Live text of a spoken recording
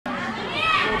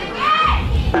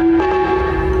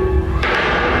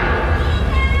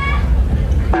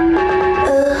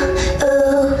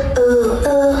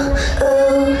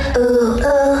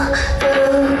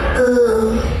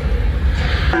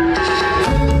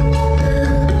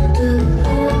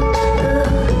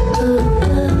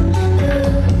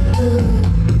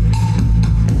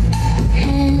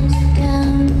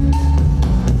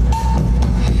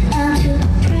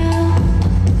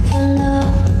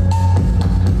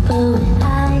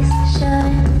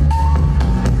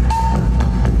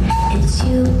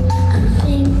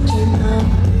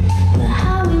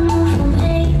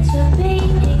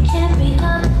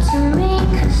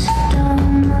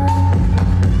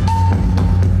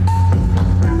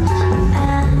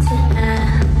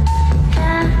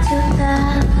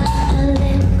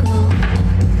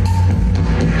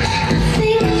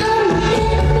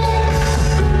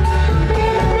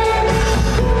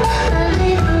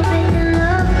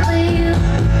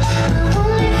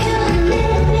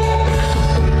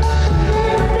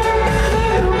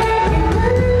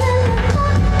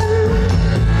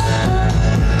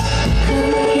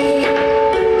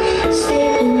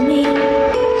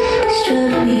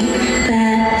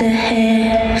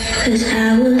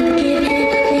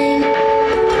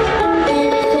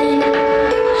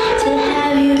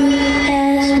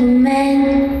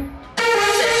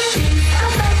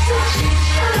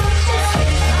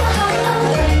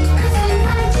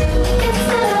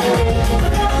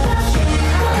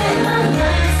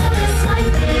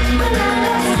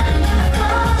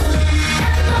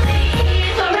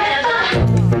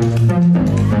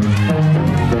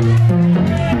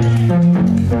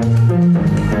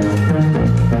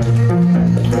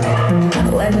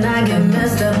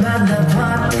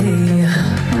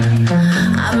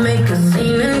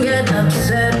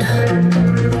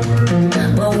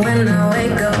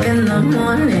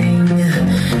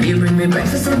You bring me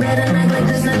breakfast in bed and act like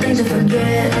there's nothing to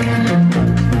forget.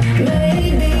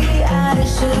 Maybe I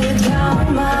should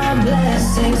count my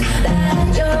blessings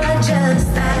that you're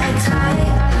just that tight.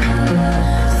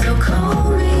 So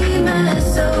call me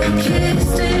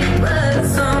masochistic, but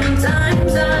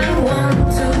sometimes I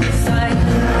want to fight.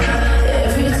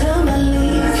 Every time I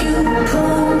leave, you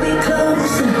pull me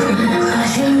closer. I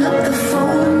hang up the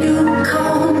phone, you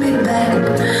call me back.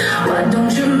 Why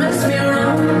don't you mess me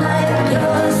around like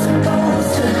you're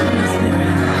supposed to?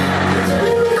 You're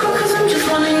telling me cool 'cause I'm just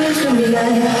wanting you to be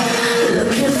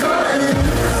looking for a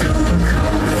little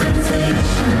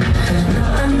confrontation.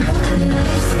 Now I know the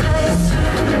next guy's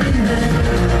turning back.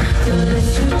 You're the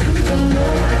truth, you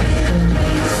know it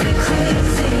makes me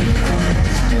crazy.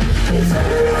 You're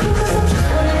telling me cool 'cause I'm just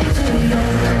wanting you to be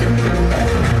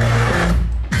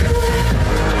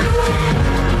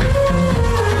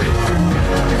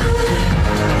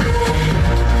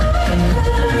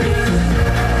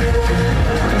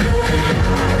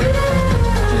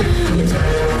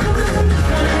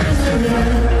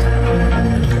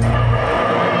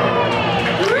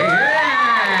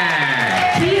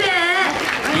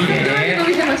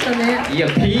いや、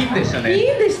ピーンでしたね。い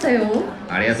いんでしたよ。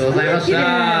ありがとうございました。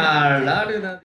ラルナ